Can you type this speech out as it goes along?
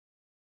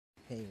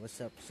Hey,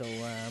 what's up? So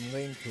I'm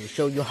going to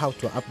show you how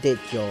to update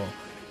your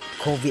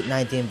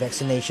COVID-19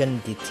 vaccination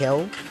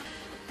detail.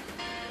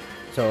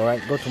 So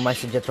go to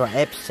Mysejahtera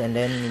apps and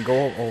then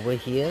go over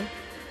here,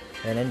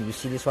 and then you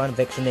see this one,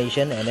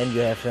 vaccination, and then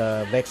you have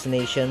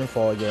vaccination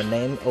for your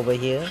name over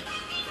here.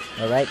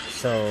 Alright,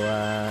 so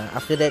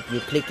after that you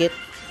click it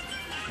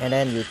and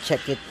then you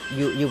check it.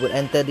 You will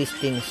enter these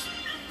things.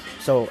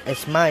 So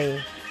as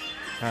my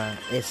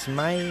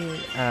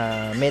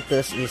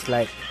methods is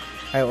like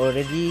I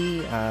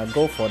already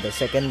go for the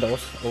second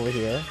dose over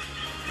here,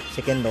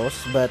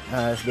 but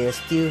they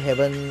still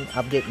haven't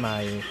update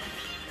my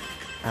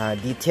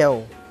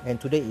detail, and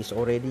today is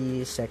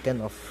already 2nd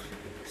of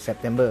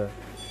September.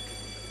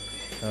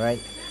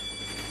 Alright,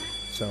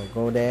 so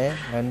go there,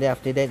 and then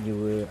after that you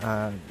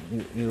will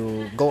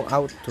you go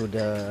out to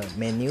the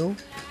menu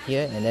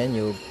here, and then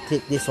you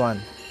click this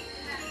one,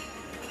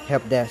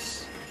 help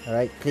desk.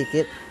 Alright, click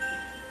it.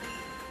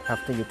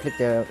 After you click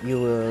the, you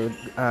will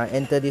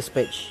enter this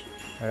page.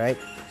 Alright,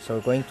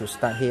 so going to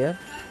start here.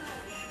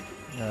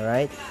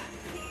 Alright,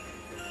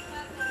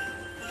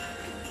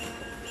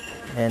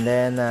 and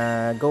then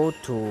go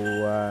to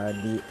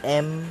the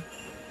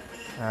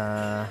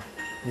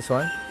this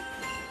one,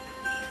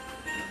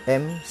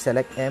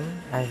 select M.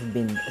 I've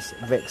been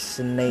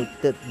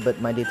vaccinated, but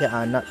my data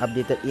are not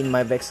updated in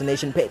my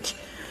vaccination page.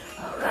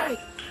 Alright,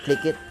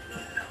 click it,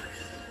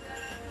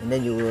 and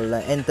then you will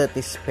enter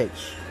this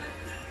page,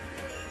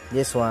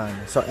 this one.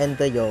 So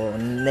enter your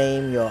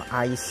name, your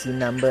IC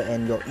number,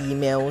 and your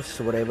emails,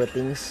 whatever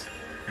things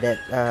that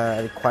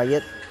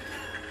required.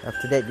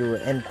 After that you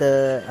will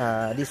enter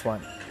this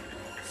one.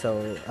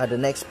 So the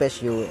next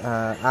page you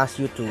ask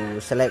you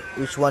to select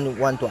which one you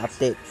want to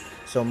update.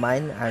 So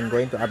mine, I'm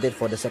going to update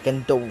for the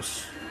second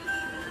dose.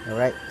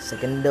 Alright,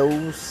 second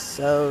dose.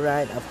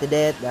 Alright, after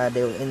that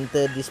they will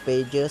enter these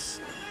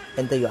pages.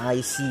 Enter your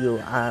IC,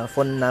 your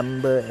phone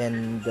number,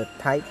 and the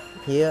type.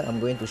 Here I'm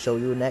going to show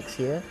you next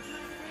here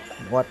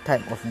what type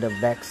of the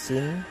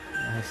vaccine.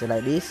 I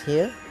select this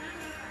here.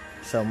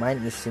 So mine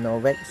is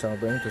Sinovac, so I'm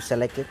going to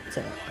select it.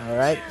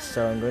 Alright,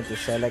 so I'm going to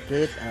select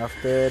it.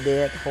 After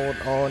that, hold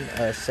on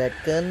a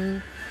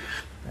second.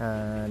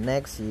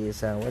 Next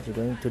is what you're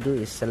going to do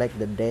is select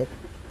the date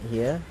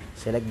here.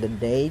 Select the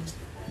date.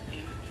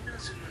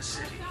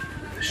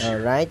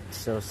 Alright,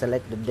 so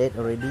select the date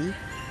already.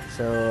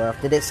 So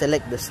after that,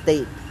 select the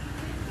state.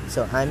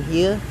 So I'm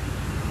here.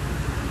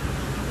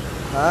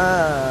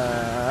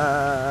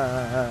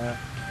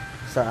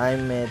 So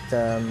I'm at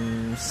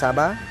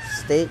Sabah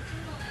state.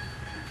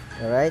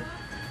 Alright,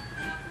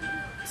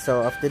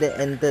 so after that,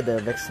 enter the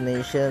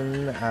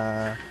vaccination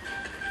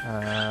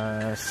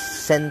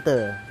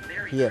center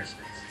here.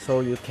 So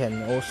you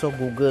can also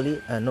Google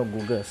it, not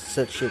Google,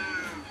 search it,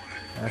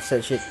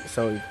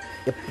 so it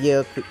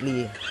appear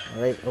quickly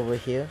right over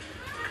here.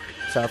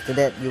 So after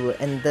that you will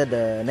enter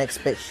the next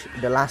page,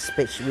 the last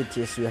page, which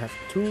is you have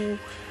to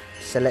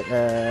select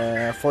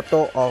a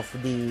photo of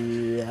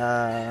the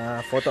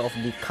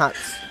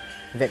cards,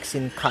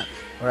 vaccine card.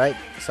 Alright,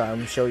 so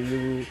I'm showing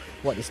you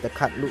what is the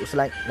card looks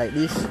like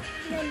this.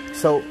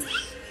 So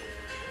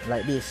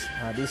like this,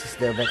 this is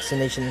the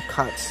vaccination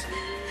cards.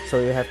 So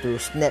you have to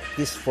snap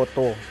this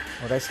photo.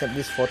 Alright, snap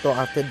this photo.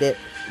 After that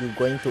you're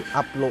going to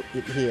upload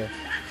it here.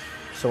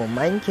 So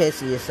mine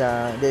case is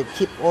they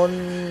keep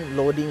on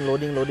loading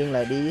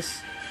like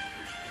this.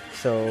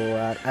 So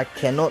I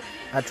cannot,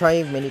 I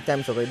tried many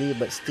times already,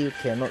 but still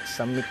cannot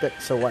submit it.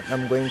 So what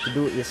I'm going to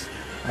do is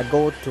I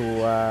go to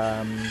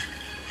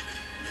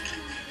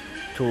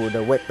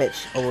the web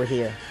page over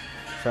here.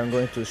 So I'm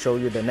going to show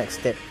you the next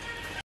step.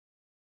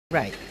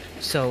 Right,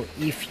 so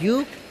if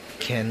you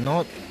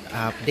cannot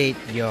update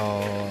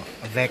your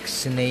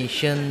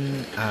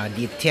vaccination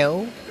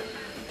detail,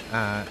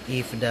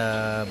 if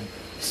the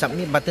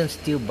submit button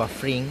still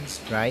buffering,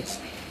 right?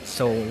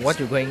 So what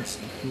you're going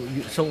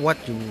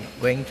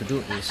to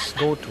do is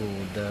go to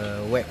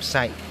the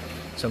website.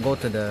 So go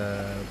to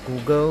the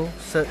Google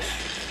search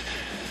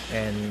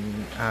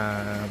and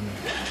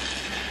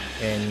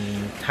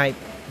type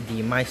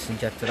the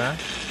Mysejahtera,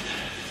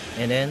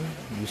 and then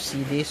you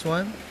see this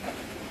one.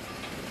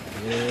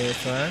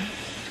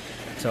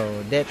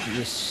 So that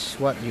is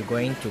what you're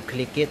going to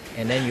click it,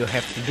 and then you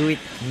have to do it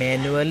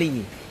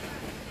manually.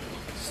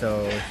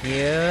 So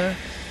here,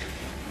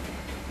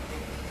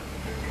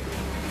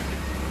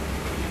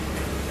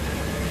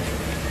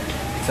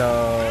 so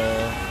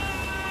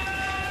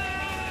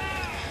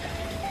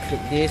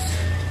click this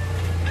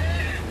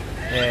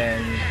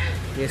and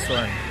this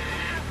one,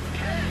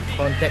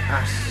 contact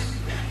us.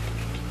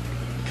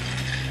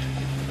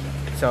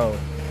 So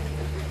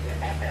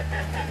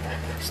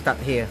start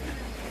here.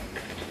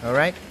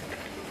 Alright,